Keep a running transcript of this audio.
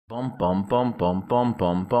Bum bum bum bum bum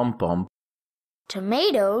bum bum bum.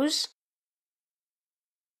 Tomatoes?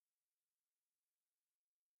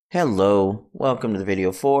 Hello, welcome to the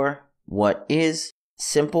video for what is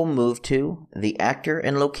simple move to the actor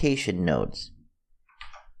and location nodes.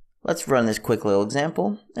 Let's run this quick little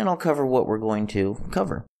example and I'll cover what we're going to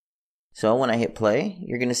cover. So when I hit play,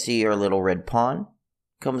 you're going to see our little red pawn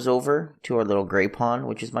comes over to our little gray pawn,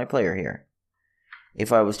 which is my player here.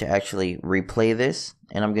 If I was to actually replay this,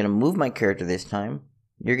 and I'm going to move my character this time,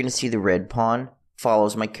 you're going to see the red pawn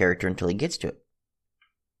follows my character until he gets to it.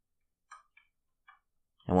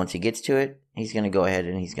 And once he gets to it, he's going to go ahead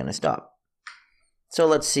and he's going to stop. So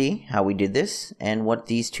let's see how we did this and what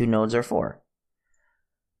these two nodes are for.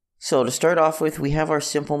 So to start off with, we have our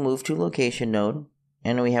simple move to location node,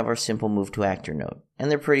 and we have our simple move to actor node. And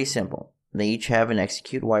they're pretty simple. They each have an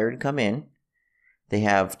execute wire to come in. They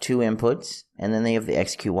have two inputs, and then they have the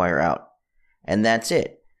execute wire out. And that's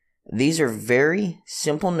it. These are very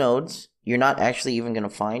simple nodes. You're not actually even going to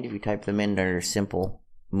find, if you type them in under simple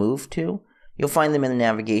move to, you'll find them in the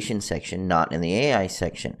navigation section, not in the AI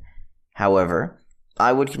section. However,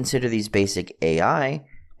 I would consider these basic AI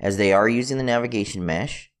as they are using the navigation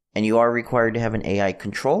mesh, and you are required to have an AI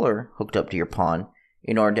controller hooked up to your pawn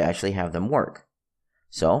in order to actually have them work.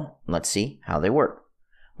 So let's see how they work.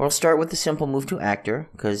 We'll start with the simple move to actor,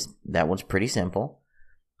 because that one's pretty simple,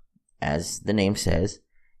 as the name says.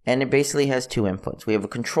 And it basically has two inputs. We have a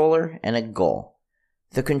controller and a goal.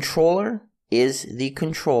 The controller is the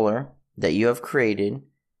controller that you have created,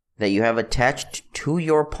 that you have attached to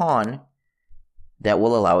your pawn, that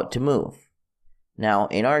will allow it to move. Now,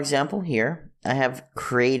 in our example here, I have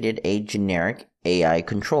created a generic AI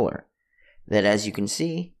controller that, as you can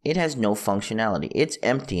see, it has no functionality. It's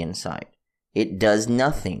empty inside. It does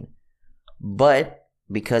nothing. But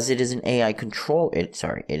because it is an AI control, it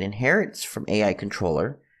inherits from AI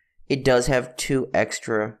controller, it does have two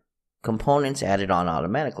extra components added on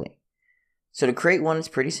automatically. So to create one, it's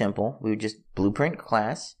pretty simple. We would just blueprint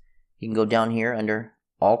class. You can go down here under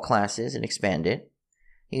all classes and expand it.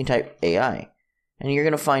 You can type AI. And you're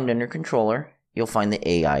going to find under controller, you'll find the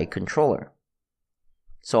AI controller.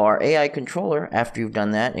 So our AI controller, after you've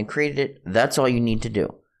done that and created it, that's all you need to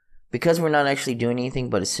do. Because we're not actually doing anything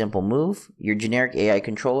but a simple move, your generic AI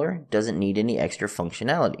controller doesn't need any extra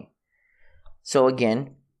functionality. So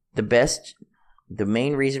again, the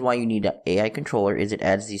main reason why you need an AI controller is it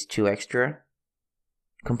adds these two extra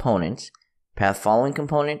components, path following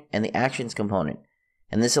component and the actions component.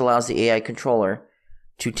 And this allows the AI controller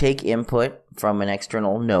to take input from an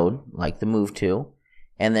external node, like the move to,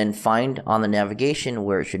 and then find on the navigation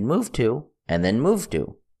where it should move to, and then move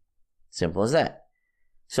to. Simple as that.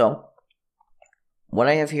 So, what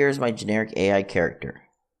I have here is my generic AI character.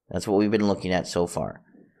 That's what we've been looking at so far.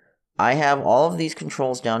 I have all of these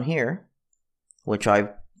controls down here, which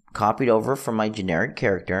I've copied over from my generic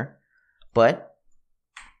character, but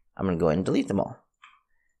I'm going to go ahead and delete them all.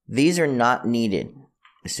 These are not needed,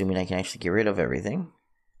 assuming I can actually get rid of everything.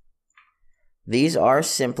 These are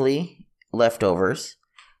simply leftovers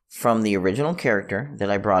from the original character that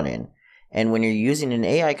I brought in. And when you're using an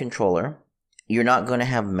AI controller, you're not going to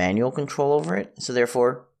have manual control over it, so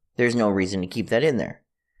therefore, there's no reason to keep that in there.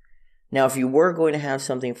 Now, if you were going to have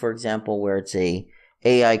something, for example, where it's a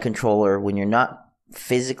AI controller when you're not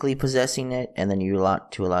physically possessing it, and then you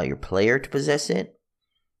allow your player to possess it,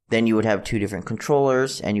 then you would have two different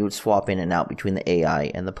controllers, and you would swap in and out between the AI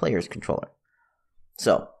and the player's controller.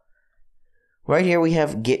 So, right here we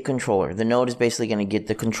have get controller. The node is basically going to get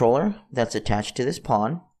the controller that's attached to this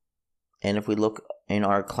pawn, and if we look in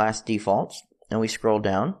our class defaults, and we scroll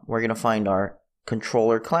down, we're going to find our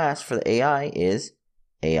controller class for the AI is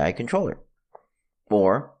AI controller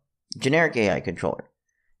or generic AI controller.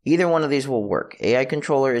 Either one of these will work. AI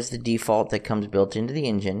controller is the default that comes built into the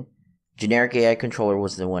engine. Generic AI controller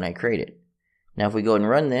was the one I created. Now if we go and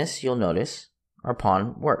run this, you'll notice our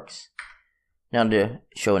pawn works. Now to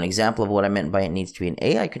show an example of what I meant by it needs to be an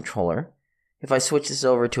AI controller, if I switch this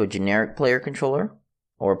over to a generic player controller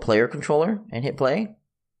or a player controller and hit play,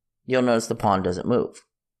 you'll notice the pawn doesn't move.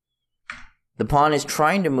 The pawn is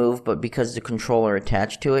trying to move, but because the controller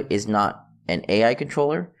attached to it is not an AI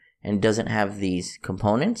controller and doesn't have these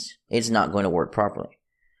components, it's not going to work properly.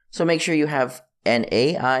 So make sure you have an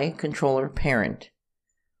AI controller parent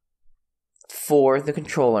for the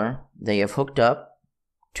controller that you have hooked up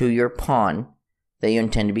to your pawn that you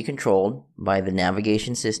intend to be controlled by the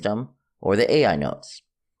navigation system or the AI nodes.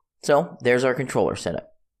 So there's our controller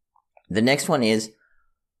setup. The next one is,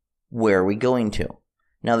 where are we going to?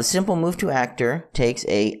 Now the simple move to actor takes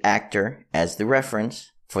a actor as the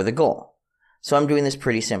reference for the goal. So I'm doing this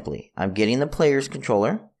pretty simply. I'm getting the player's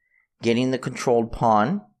controller getting the controlled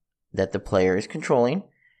pawn that the player is controlling,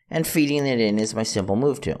 and feeding it in is my simple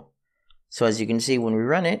move to. So as you can see, when we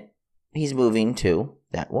run it, he's moving to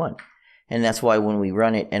that one. And that's why when we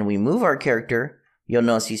run it and we move our character, you'll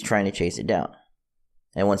notice he's trying to chase it down.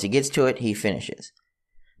 And once he gets to it, he finishes.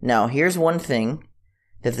 Now, here's one thing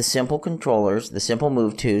that the simple controllers, the simple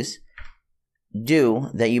move tos, do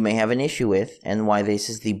that you may have an issue with, and why this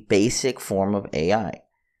is the basic form of AI.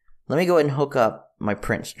 Let me go ahead and hook up my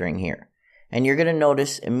print string here. And you're going to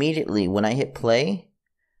notice immediately when I hit play,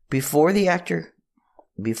 before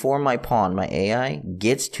my pawn, my AI,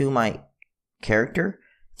 gets to my character,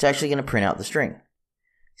 it's actually going to print out the string.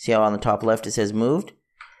 See how on the top left it says moved?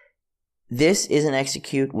 This is an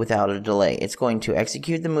execute without a delay. It's going to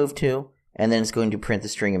execute the move to, and then it's going to print the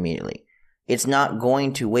string immediately. It's not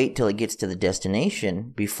going to wait till it gets to the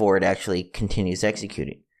destination before it actually continues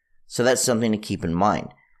executing. So that's something to keep in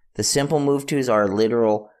mind. The simple move tos are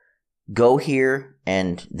literal go here,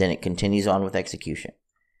 and then it continues on with execution.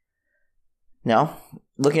 Now,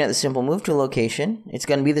 looking at the simple move to location, it's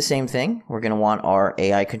going to be the same thing. We're going to want our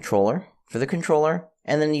AI controller for the controller,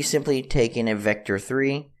 and then you simply take in a vector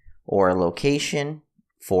 3 or a location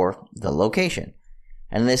for the location.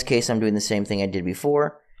 And in this case, I'm doing the same thing I did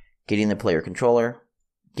before, getting the player controller,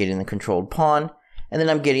 getting the controlled pawn, and then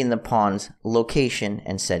I'm getting the pawn's location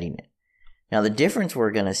and setting it. Now, the difference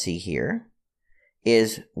we're going to see here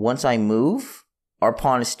is once I move, our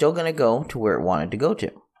pawn is still going to go to where it wanted to go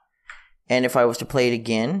to. And if I was to play it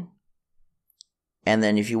again, and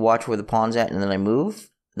then if you watch where the pawn's at and then I move,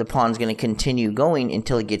 the pawn's going to continue going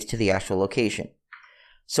until it gets to the actual location.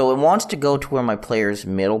 So it wants to go to where my player's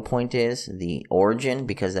middle point is, the origin,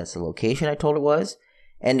 because that's the location I told it was.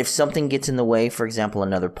 And if something gets in the way, for example,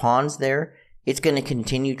 another pawn's there, it's going to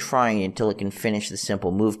continue trying until it can finish the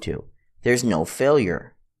simple move to. There's no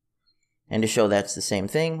failure. And to show that's the same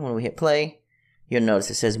thing, when we hit play, you'll notice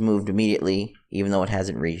it says moved immediately, even though it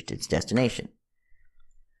hasn't reached its destination.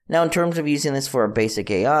 Now, in terms of using this for a basic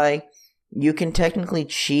AI, you can technically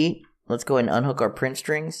cheat. Let's go ahead and unhook our print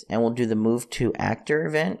strings, and we'll do the move to actor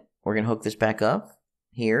event. We're going to hook this back up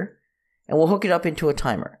here, and we'll hook it up into a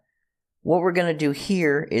timer. What we're going to do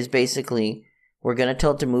here is basically, we're going to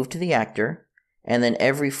tell it to move to the actor, and then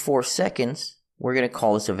every 4 seconds, we're going to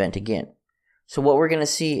call this event again. So what we're going to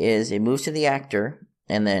see is it moves to the actor,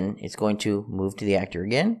 and then it's going to move to the actor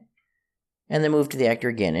again, and then move to the actor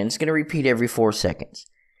again, and it's going to repeat every 4 seconds.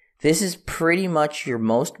 This is pretty much your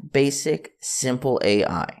most basic, simple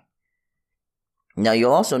AI. Now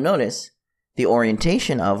you'll also notice the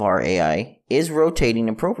orientation of our AI is rotating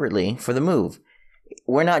appropriately for the move.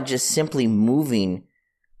 We're not just simply moving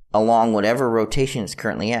along whatever rotation it's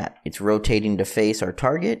currently at. It's rotating to face our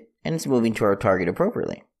target, and it's moving to our target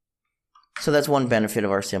appropriately. So that's one benefit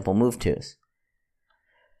of our simple move tos.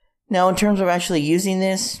 Now, in terms of actually using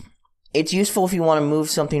this, it's useful if you want to move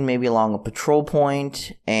something maybe along a patrol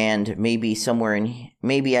point, and maybe somewhere in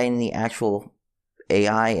the actual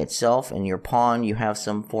AI itself and your pawn, you have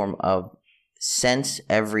some form of sense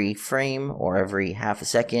every frame or every half a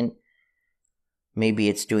second. Maybe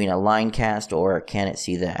it's doing a line cast, or can it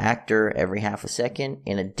see the actor every half a second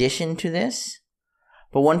in addition to this?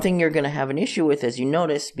 But one thing you're going to have an issue with, as you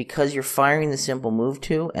notice, because you're firing the simple move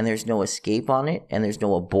to and there's no escape on it and there's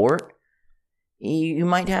no abort, you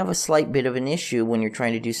might have a slight bit of an issue when you're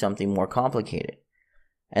trying to do something more complicated.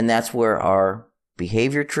 And that's where our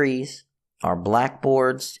behavior trees, our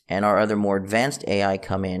blackboards, and our other more advanced AI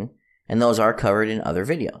come in, and those are covered in other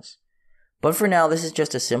videos. But for now, this is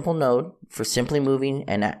just a simple node for simply moving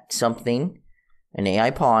an AI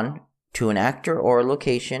pawn, to an actor or a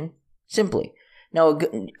location simply. Now,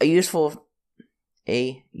 a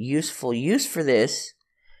useful use for this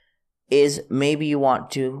is maybe you want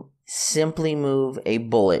to simply move a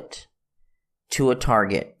bullet to a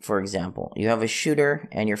target, for example. You have a shooter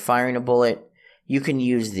and you're firing a bullet. You can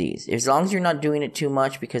use these. As long as you're not doing it too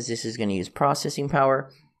much, because this is going to use processing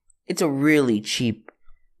power, it's a really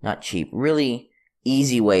really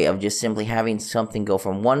easy way of just simply having something go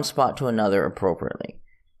from one spot to another appropriately.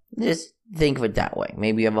 Just think of it that way.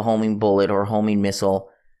 Maybe you have a homing bullet or a homing missile,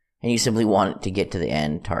 and you simply want it to get to the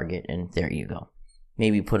end target, and there you go.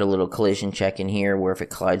 Maybe put a little collision check in here where if it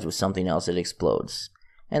collides with something else, it explodes.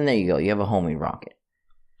 And there you go. You have a homing rocket.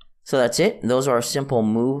 So that's it. Those are our simple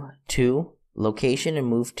move to location and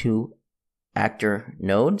move to actor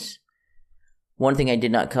nodes. One thing I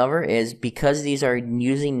did not cover is, because these are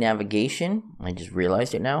using navigation, I just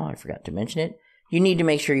realized it now, I forgot to mention it, you need to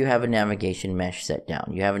make sure you have a navigation mesh set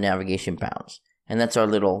down. You have a navigation bounds. And that's our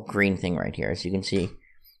little green thing right here, as you can see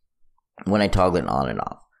when I toggle it on and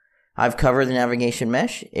off. I've covered the navigation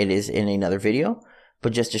mesh. It is in another video.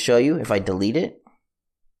 But just to show you, if I delete it,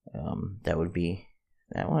 that would be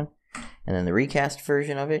that one. And then the recast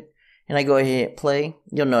version of it. And I go ahead and hit play.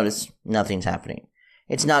 You'll notice nothing's happening.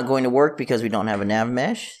 It's not going to work because we don't have a nav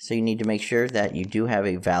mesh. So you need to make sure that you do have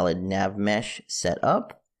a valid nav mesh set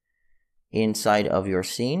up inside of your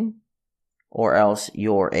scene, or else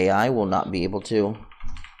your AI will not be able to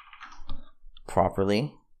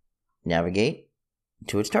properly navigate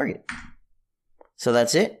to its target. So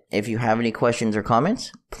that's it. If you have any questions or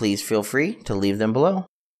comments, please feel free to leave them below.